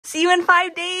See you in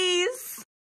 5 days.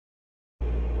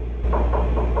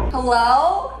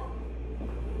 Hello?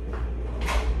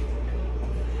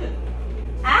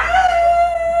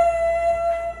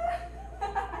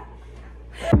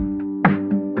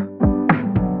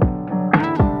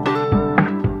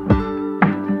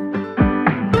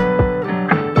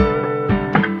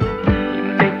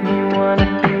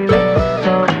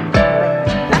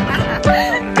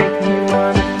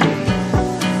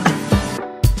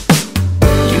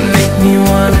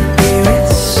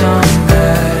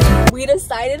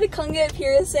 Decided to come get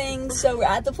piercings, so we're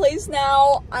at the place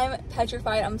now. I'm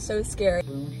petrified. I'm so scared.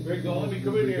 Greg, don't let me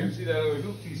come in here and see that other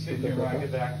hoopty sitting here when I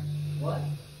get back. What?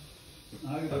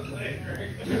 I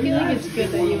feel like it's good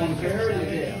that you went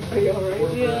first. Are you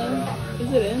alright? Yeah.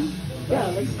 Is it in? Yeah,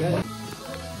 it looks good.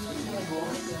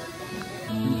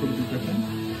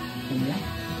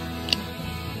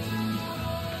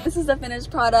 This is the finished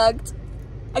product.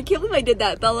 I can't believe I did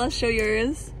that. Bella, show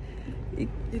yours.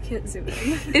 You can't zoom in.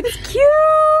 It's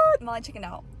cute! Molly chickened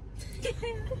out.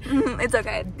 It's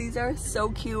okay. These are so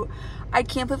cute. I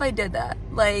can't believe I did that.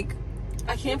 Like,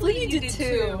 I can't believe you did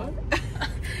two.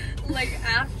 Like,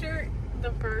 after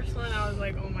the first one, I was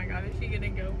like, oh my god, is she gonna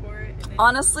go for it? And then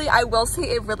honestly, I will say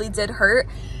it really did hurt.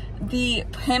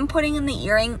 Him putting in the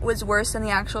earring was worse than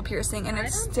the actual piercing, and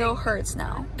it still hurts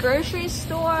now. Grocery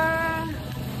store.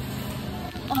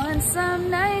 On some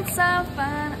nights I'll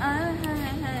find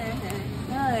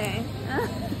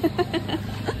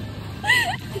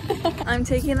I'm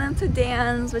taking them to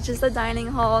Dan's, which is the dining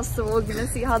hall, so we're gonna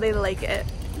see how they like it.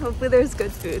 Hopefully there's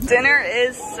good food. Dinner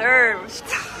is served.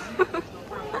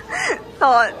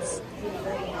 Thoughts?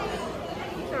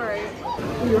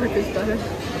 alright. New York is better.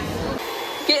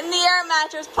 Getting the air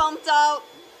mattress pumped up.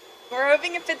 We're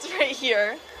hoping it fits right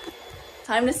here.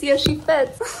 Time to see if she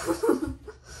fits.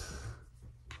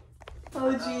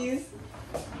 Oh jeez.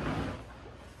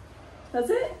 That's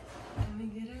it? Let me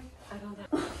get her. I don't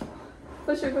know.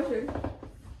 Push her, push her.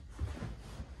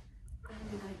 I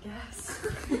mean, I guess.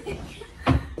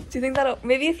 Do you think that'll,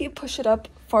 maybe if you push it up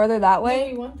farther that way? No,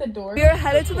 you want the door? We are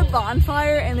headed to the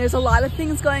bonfire and there's a lot of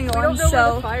things going on. We don't know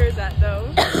where the fire's at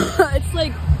though. It's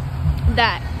like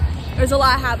that. There's a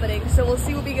lot happening, so we'll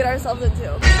see what we get ourselves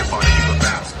into.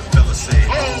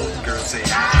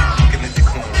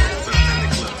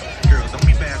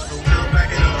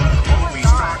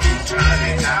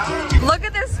 Look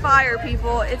at this fire,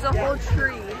 people. It's a whole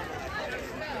tree.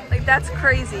 Like, that's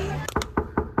crazy.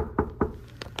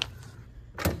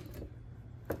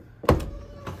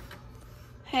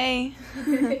 Hey.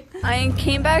 I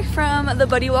came back from the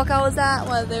buddy walk I was at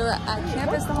while they were at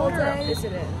campus the whole day.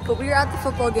 But we were at the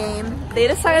football game. They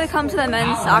decided to come to the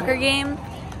men's soccer game,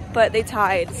 but they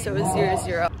tied, so it was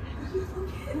 0-0.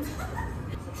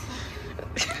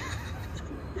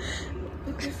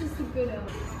 This is the good one.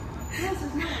 This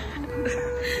is not.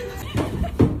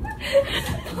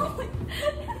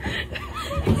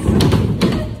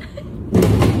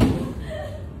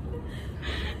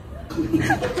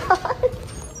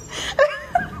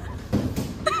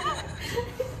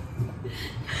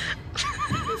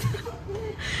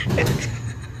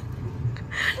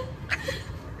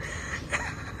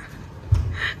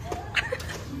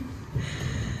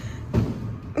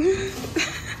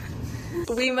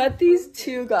 We met these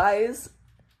two guys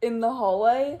in the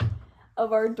hallway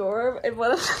of our dorm, and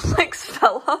one of them like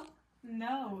fell off.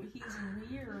 No, he's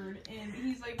weird, and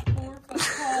he's like 4 foot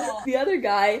tall. The other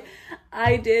guy,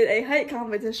 I did a height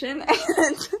competition,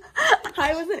 and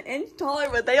I was an inch taller,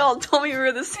 but they all told me we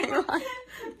were the same height.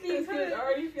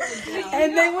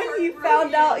 And then when he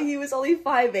found out he was only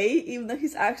 5'8", even though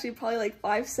he's actually probably like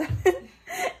 5'7",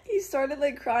 he started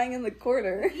like crying in the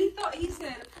corner. He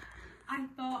said, I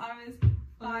thought I was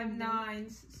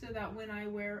 5'9", so that when I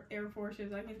wear Air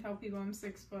Forces, I can tell people I'm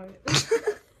 6 foot.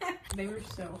 They were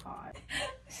so hot.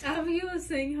 Abigail was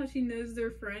saying how she knows their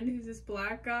friend who's this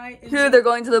black guy. Who they're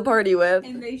going to the party with.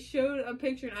 And they showed a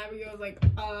picture, and Abigail was like,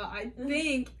 I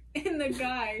think, and the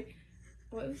guy,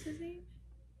 what was his name?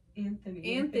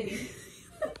 Anthony.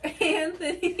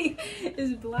 Anthony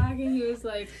is black, and he was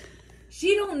like,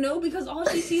 she don't know because all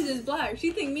she sees is black.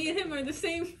 She think me and him are the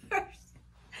same person.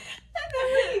 And then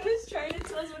when he was trying to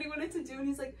tell us what he wanted to do, and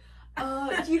he's like,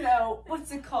 you know,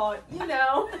 what's it called? You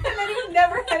know. And then he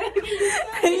never had anything to say.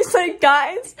 And he's like,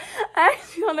 guys, I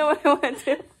actually don't know what I want to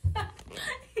do.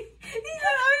 He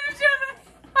said, I'm just trying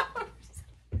to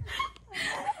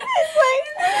It's like,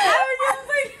 Abigail's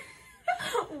like,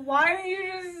 why didn't you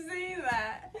just say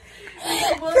that?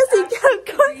 because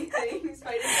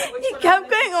he kept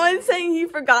going on saying he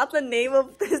forgot the name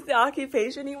of his the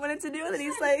occupation he wanted to do, and then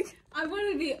he's like, I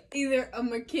want to be either a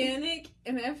mechanic,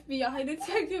 an FBI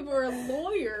detective, or a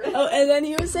lawyer. oh, and then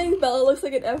he was saying Bella looks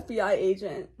like an FBI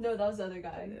agent. No, that was the other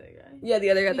guy. Yeah, the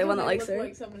other guy, the one that likes her.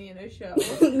 Like somebody in a show.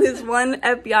 This one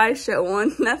FBI show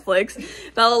on Netflix.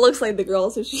 Bella looks like the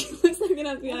girl, so she looks like an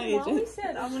FBI agent. Molly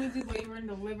said, I want to do labor and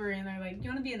delivery, and they're like, do you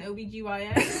want to be an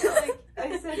OBGYN? Like,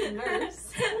 I said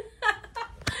nurse.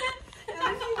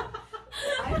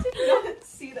 I did not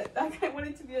see that guy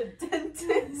wanted to be a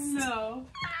dentist. No.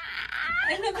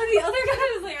 And then the other guy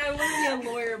was like, I want to be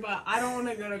a lawyer, but I don't want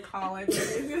to go to college.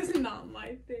 This is not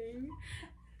my thing.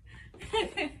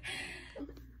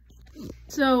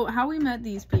 So, how we met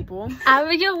these people.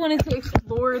 Abigail wanted to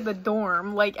explore the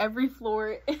dorm. Like, every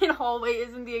floor and hallway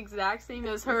isn't the exact same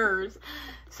as hers.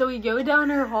 So we go down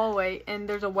her hallway, and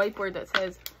there's a whiteboard that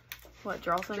says, what,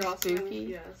 draw something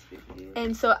spooky? Yeah, spooky.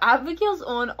 And so Abigail's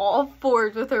on all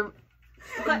fours with her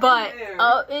butt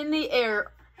up in the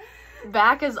air,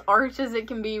 back as arched as it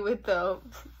can be with the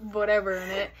whatever in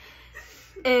it.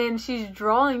 And she's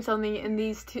drawing something, and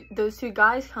those two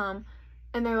guys come,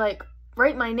 and they're like,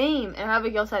 write my name. And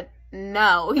Abigail said,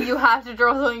 no, you have to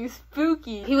draw something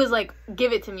spooky. He was like,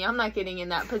 give it to me, I'm not getting in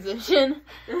that position.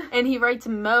 And he writes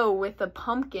Mo with a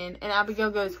pumpkin, and Abigail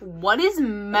goes, what is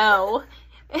Mo?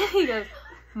 And he goes,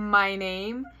 my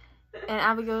name. And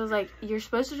Abigail was like, you're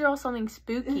supposed to draw something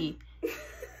spooky.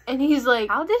 And he's like,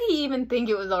 how did he even think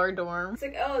it was our dorm? He's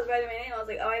like, oh, it's writing my name. I was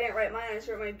like, oh, I didn't write mine, I just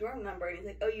wrote my dorm number. And he's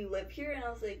like, oh, you live here? And I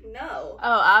was like, no.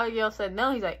 Oh, Abigail said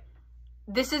no. He's like,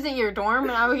 this isn't your dorm?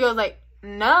 And Abigail was like,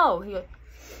 no. He goes,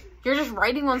 you're just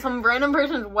writing on some random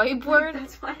person's whiteboard?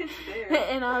 That's why it's there.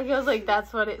 And Abigail's like,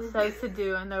 that's what it says to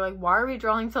do. And they're like, why are we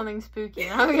drawing something spooky?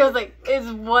 And Abigail's like, it's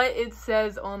what it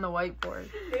says on the whiteboard.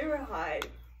 They were high.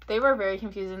 They were very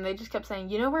confused, and they just kept saying,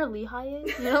 you know where Lehigh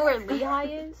is? You know where Lehigh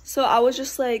is? So I was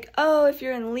just like, oh, if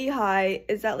you're in Lehigh,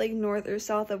 is that like north or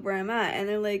south of where I'm at? And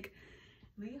they're like,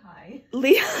 Lehigh.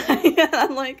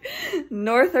 I'm like,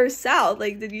 north or south?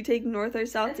 Like, did you take north or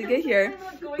south to get here? I'm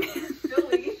not going to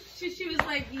Philly. She was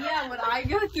like, yeah, what I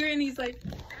go through, and he's like,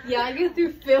 yeah, I go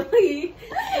through Philly.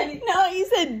 And No, he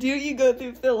said, do you go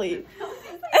through Philly?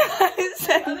 I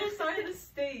said, Other side of the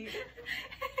state.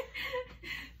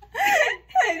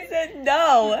 I said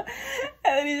no.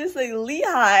 And then he's just like,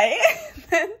 Lehigh.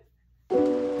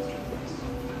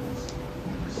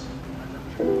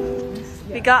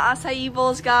 We got acai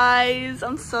bowls, guys.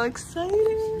 I'm so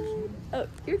excited. Oh,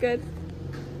 you're good.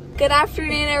 Good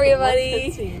afternoon,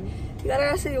 everybody. We got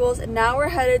our acai bowls, and now we're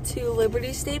headed to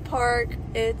Liberty State Park.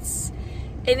 It's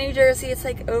in New Jersey. It's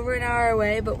like over an hour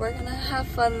away, but we're gonna have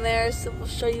fun there, so we'll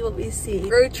show you what we see.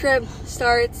 Road trip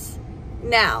starts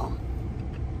now.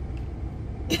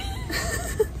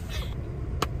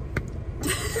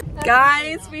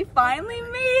 Guys, we finally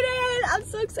made it. I'm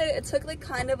so excited. It took like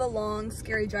kind of a long,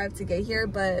 scary drive to get here,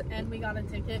 but And we got a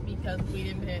ticket because we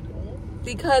didn't pay a toll.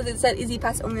 Because it said Easy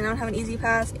Pass only, and I don't have an Easy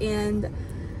Pass, and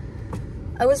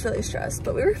I was really stressed,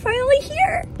 but we were finally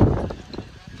here.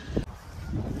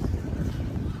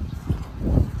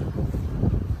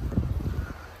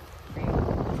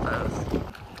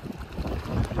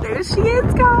 There she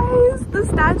is, guys. The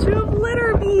Statue of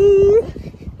Liberty.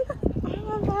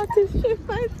 I'm about to shit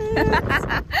my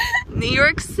pants. New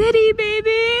York City,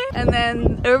 baby. And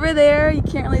then over there, you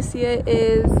can't really see it,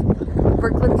 is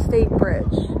Brooklyn State Bridge.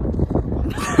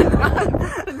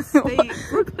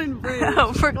 Brooklyn Bridge.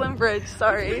 Oh, Brooklyn Bridge,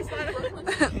 sorry.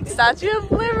 Statue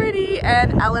of Liberty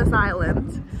and Ellis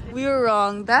Island. We were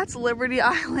wrong. That's Liberty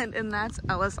Island and that's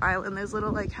Ellis Island. There's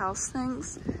little like house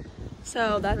things.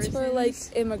 So that's where like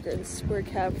immigrants were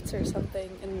kept or something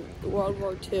in World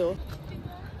War II.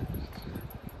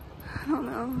 I don't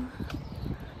know.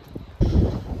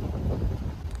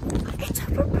 It's a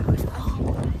proposal.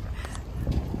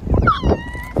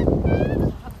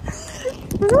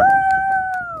 Woo!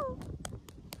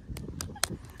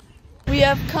 We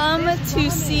have come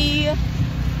to see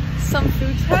some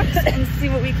food trucks and see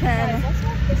what we can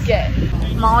get.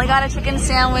 Molly got a chicken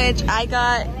sandwich. I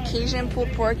got Cajun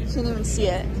pulled pork. You can't even see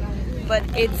it, but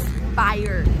it's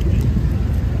fire.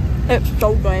 It's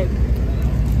so good.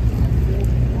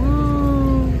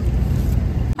 Woo.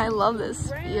 I love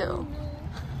this view.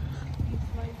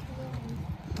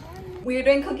 We're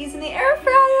doing cookies in the air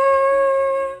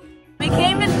fryer. We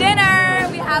came to dinner.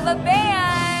 We have a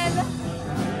band.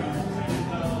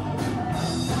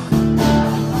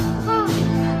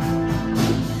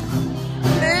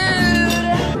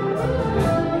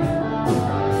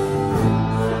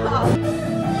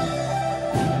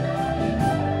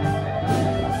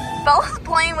 Bella's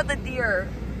playing with the deer.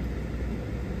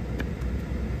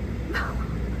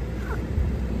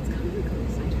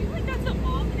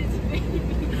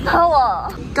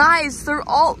 Bella! Guys, they're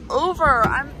all over.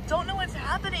 I don't know what's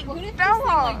happening.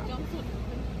 Bella!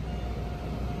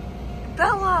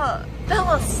 Bella!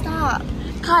 Bella, stop.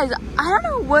 Guys, I don't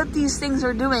know what these things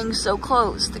are doing so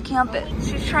close to campus.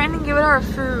 She's trying to give it our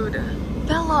food.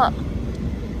 Bella!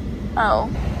 Oh.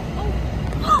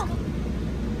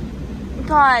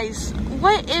 Guys,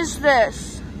 what is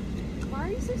this? Why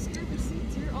are you so scared to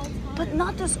seats here all the time? But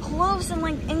not this close and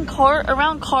like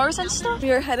around cars and stuff.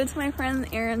 We are headed to my friend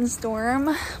Aaron's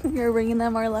dorm. We are bringing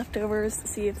them our leftovers to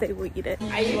see if they will eat it. You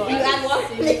add water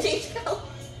and they change color.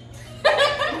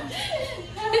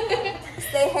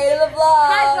 Say hey to the vlog.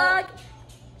 Hi vlog.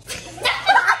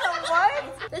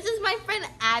 What? This is my friend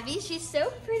Abby. She's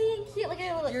so pretty and cute. Look at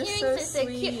her little You're earrings. so They're so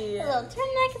cute. sweet. Her little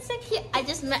turtleneck is so cute. I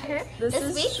just met her This this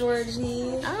is week.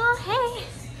 Georgie. Oh,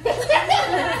 hey.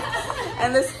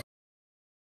 And this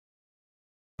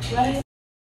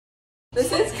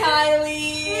is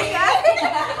Kylie.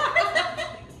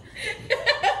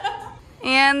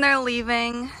 And they're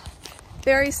leaving.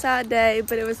 Very sad day,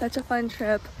 but it was such a fun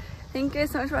trip. Thank you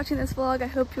guys so much for watching this vlog. I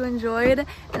hope you enjoyed,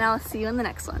 and I'll see you in the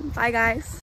next one. Bye, guys.